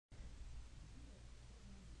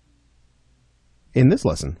In this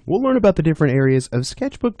lesson, we'll learn about the different areas of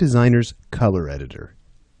SketchBook Designer's color editor.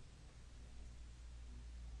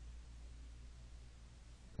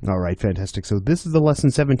 Alright, fantastic. So this is the Lesson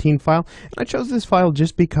 17 file, and I chose this file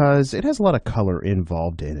just because it has a lot of color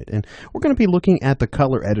involved in it. And we're going to be looking at the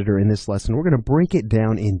color editor in this lesson. We're going to break it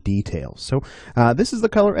down in detail. So this is the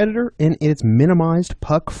color editor in its minimized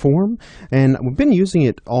puck form, and we've been using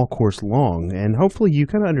it all course long, and hopefully you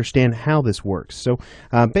kind of understand how this works. So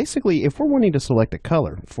basically, if we're wanting to select a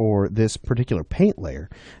color for this particular paint layer,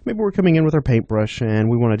 maybe we're coming in with our paintbrush and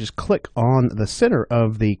we want to just click on the center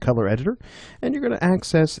of the color editor, and you're going to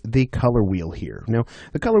access the color wheel here. Now,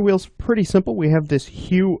 the color wheel's pretty simple. We have this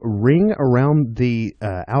hue ring around the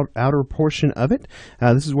outer portion of it.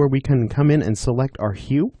 This is where we can come in and select our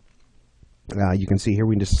hue. You can see here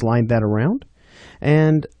we can just slide that around,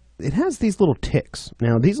 and it has these little ticks.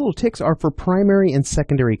 Now, these little ticks are for primary and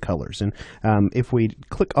secondary colors, and if we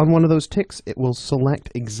click on one of those ticks, it will select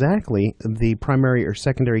exactly the primary or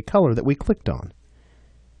secondary color that we clicked on.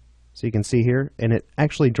 So you can see here, and it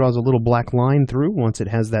actually draws a little black line through once it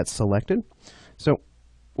has that selected. So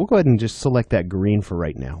we'll go ahead and just select that green for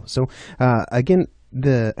right now. So again,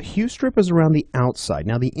 the hue strip is around the outside.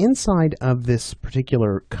 Now, the inside of this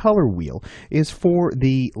particular color wheel is for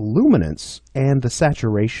the luminance and the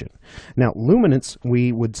saturation. Now, luminance,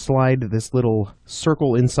 we would slide this little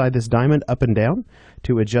circle inside this diamond up and down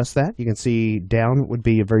to adjust that. You can see down would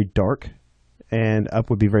be a very dark, and up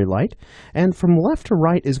would be very light. And from left to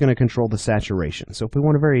right is going to control the saturation. So if we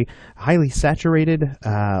want a very highly saturated,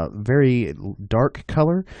 very dark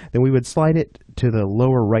color, then we would slide it to the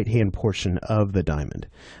lower right-hand portion of the diamond.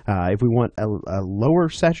 If we want a lower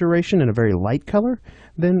saturation and a very light color,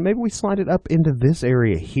 then maybe we slide it up into this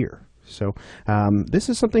area here. So this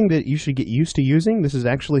is something that you should get used to using. This is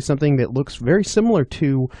actually something that looks very similar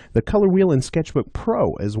to the color wheel in SketchBook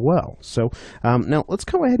Pro as well. So now let's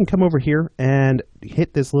go ahead and come over here and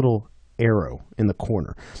hit this little arrow in the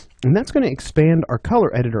corner. And that's going to expand our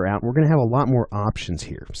color editor out. We're going to have a lot more options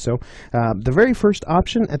here. So the very first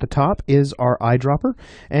option at the top is our eyedropper.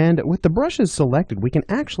 And with the brushes selected, we can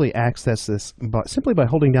actually access this simply by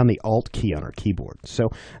holding down the Alt key on our keyboard. So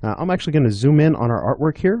I'm actually going to zoom in on our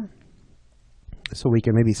artwork here, so we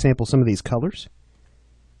can maybe sample some of these colors.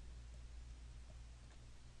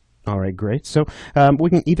 All right, great. So we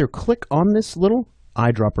can either click on this little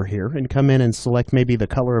eyedropper here and come in and select maybe the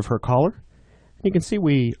color of her collar. You can see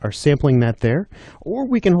we are sampling that there. Or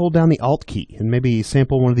we can hold down the Alt key and maybe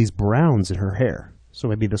sample one of these browns in her hair. So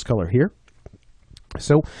maybe this color here.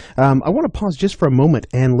 So I want to pause just for a moment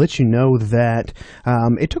and let you know that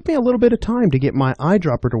it took me a little bit of time to get my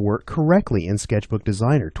eyedropper to work correctly in SketchBook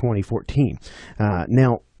Designer 2014.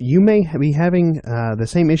 Now, you may be having the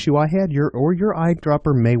same issue I had, or your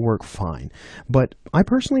eyedropper may work fine. But I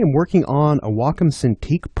personally am working on a Wacom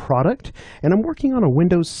Cintiq product, and I'm working on a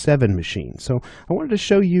Windows 7 machine. So I wanted to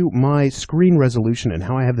show you my screen resolution and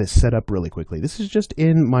how I have this set up really quickly. This is just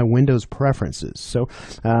in my Windows preferences. So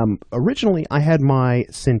originally I had my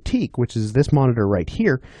Cintiq, which is this monitor right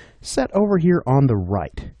here, set over here on the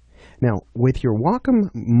right. Now, with your Wacom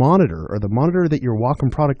monitor, or the monitor that your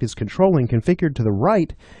Wacom product is controlling, configured to the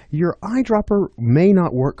right, your eyedropper may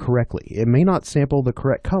not work correctly. It may not sample the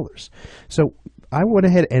correct colors. So I went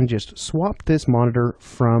ahead and just swapped this monitor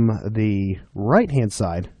from the right-hand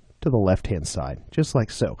side to the left-hand side, just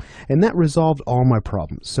like so. And that resolved all my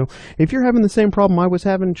problems. So if you're having the same problem I was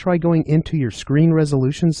having, try going into your screen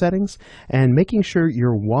resolution settings and making sure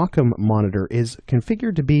your Wacom monitor is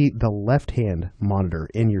configured to be the left-hand monitor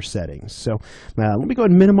in your settings. So let me go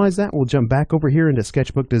ahead and minimize that. We'll jump back over here into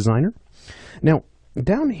SketchBook Designer. Now,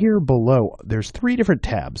 down here below, there's 3 different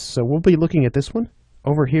tabs. So we'll be looking at this one.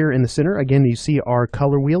 Over here in the center, again, you see our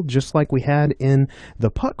color wheel, just like we had in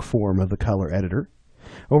the puck form of the color editor.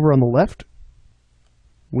 Over on the left,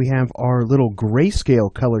 we have our little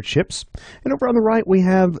grayscale color chips, and over on the right we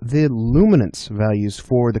have the luminance values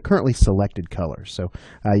for the currently selected color. So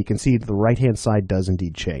you can see the right hand side does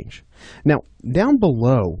indeed change. Now, down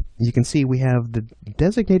below, you can see we have the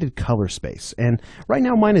designated color space, and right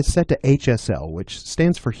now mine is set to HSL, which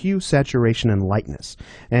stands for hue, saturation, and lightness.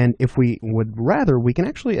 And if we would rather, we can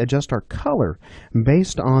actually adjust our color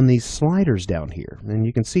based on these sliders down here. And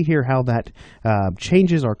you can see here how that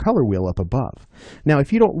changes our color wheel up above. Now,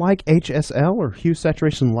 if you don't like HSL, or hue,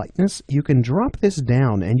 saturation, lightness, you can drop this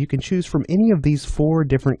down and you can choose from any of these 4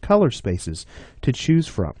 different color spaces to choose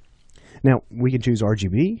from. Now, we can choose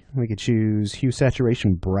RGB, we can choose hue,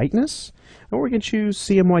 saturation, brightness, or we can choose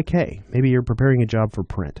CMYK. Maybe you're preparing a job for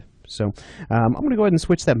print. So I'm going to go ahead and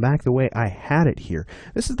switch that back the way I had it here.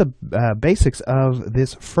 This is the basics of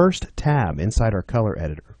this first tab inside our color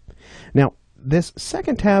editor. Now, this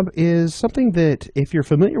second tab is something that, if you're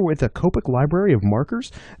familiar with the Copic library of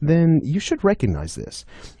markers, then you should recognize this.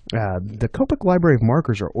 The Copic library of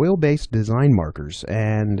markers are oil-based design markers,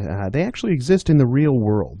 and they actually exist in the real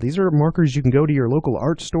world. These are markers you can go to your local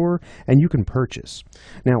art store and you can purchase.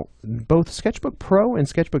 Now, both SketchBook Pro and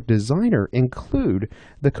SketchBook Designer include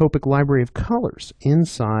the Copic library of colors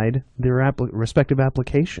inside their respective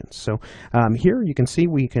applications. So here you can see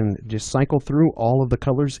we can just cycle through all of the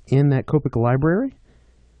colors in that Copic library.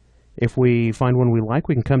 If we find one we like,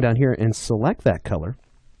 we can come down here and select that color.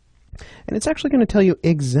 And it's actually going to tell you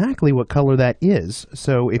exactly what color that is.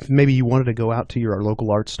 So if maybe you wanted to go out to your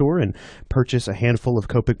local art store and purchase a handful of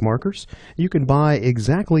Copic markers, you can buy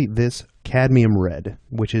exactly this cadmium red,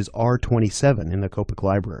 which is R27 in the Copic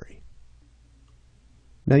library.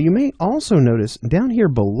 Now you may also notice down here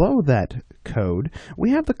below that code,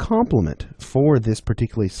 we have the complement for this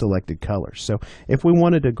particularly selected color. So if we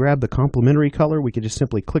wanted to grab the complementary color, we could just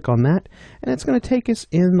simply click on that, and it's going to take us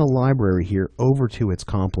in the library here over to its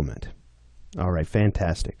complement. All right,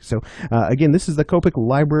 fantastic. So again, this is the Copic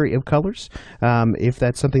library of colors. If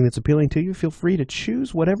that's something that's appealing to you, feel free to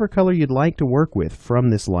choose whatever color you'd like to work with from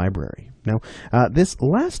this library. Now, this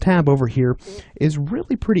last tab over here is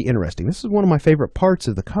really pretty interesting. This is one of my favorite parts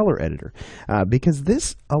of the color editor because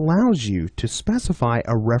this allows you to specify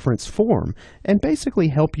a reference form and basically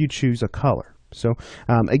help you choose a color. So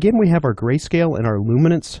again, we have our grayscale and our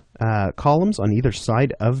luminance columns on either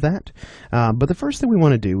side of that. But the first thing we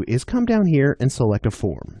want to do is come down here and select a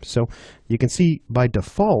form. So you can see by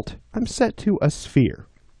default, I'm set to a sphere.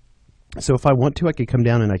 So if I want to, I could come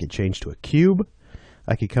down and I could change to a cube.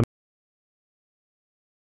 I could come.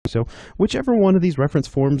 So whichever one of these reference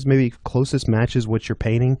forms maybe closest matches what you're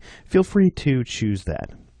painting, feel free to choose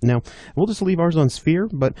that. Now, we'll just leave ours on sphere,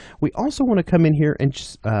 but we also want to come in here and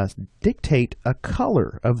dictate a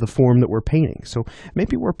color of the form that we're painting. So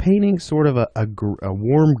maybe we're painting sort of a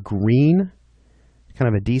warm green, kind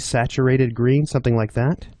of a desaturated green, something like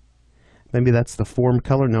that. Maybe that's the form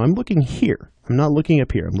color. Now, I'm looking here. I'm not looking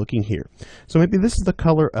up here. I'm looking here. So maybe this is the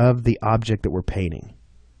color of the object that we're painting.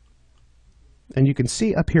 And you can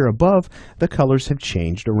see up here above, the colors have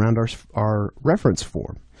changed around our reference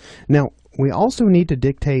form. Now, we also need to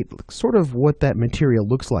dictate sort of what that material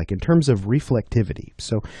looks like in terms of reflectivity.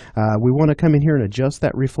 So we want to come in here and adjust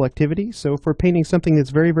that reflectivity. So if we're painting something that's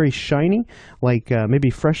very, very shiny, like maybe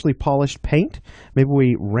freshly polished paint, maybe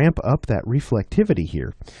we ramp up that reflectivity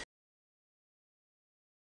here.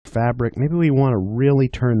 Fabric, maybe we want to really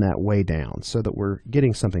turn that way down so that we're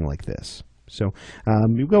getting something like this. So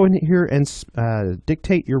you go in here and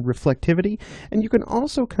dictate your reflectivity, and you can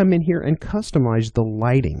also come in here and customize the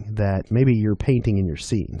lighting that maybe you're painting in your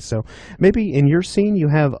scene. So maybe in your scene you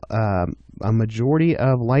have a majority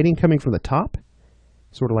of lighting coming from the top,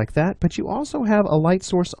 sort of like that, but you also have a light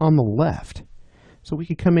source on the left. So we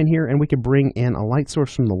could come in here and we could bring in a light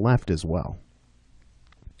source from the left as well.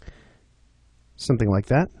 Something like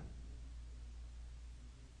that.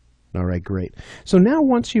 All right, great. So now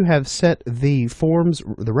once you have set the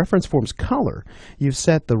reference form's color, you've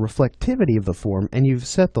set the reflectivity of the form, and you've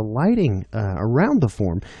set the lighting around the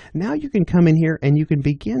form, now you can come in here and you can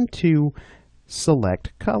begin to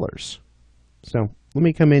select colors. So let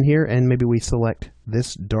me come in here and maybe we select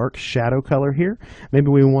this dark shadow color here. Maybe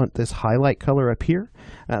we want this highlight color up here.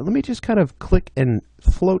 Let me just kind of click and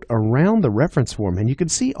float around the reference form, and you can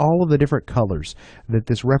see all of the different colors that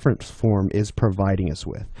this reference form is providing us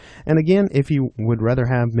with. And again, if you would rather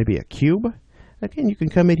have maybe a cube, again, you can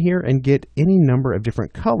come in here and get any number of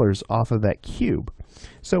different colors off of that cube.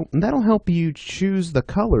 So that'll help you choose the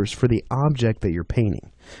colors for the object that you're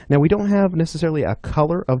painting. Now, we don't have necessarily a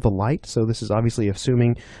color of the light, so this is obviously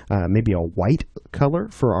assuming maybe a white color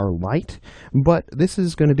for our light, but this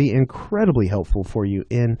is going to be incredibly helpful for you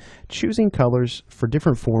in choosing colors for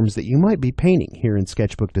different forms that you might be painting here in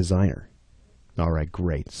SketchBook Designer. All right,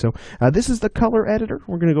 great. So this is the color editor.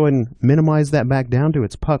 We're going to go ahead and minimize that back down to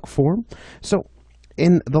its puck form. So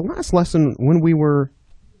in the last lesson, when we were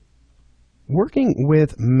working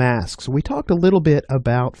with masks, we talked a little bit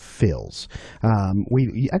about fills.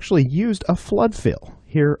 We actually used a flood fill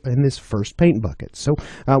here in this first paint bucket. So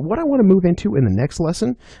what I want to move into in the next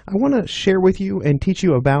lesson, I want to share with you and teach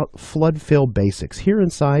you about flood fill basics here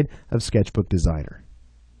inside of SketchBook Designer.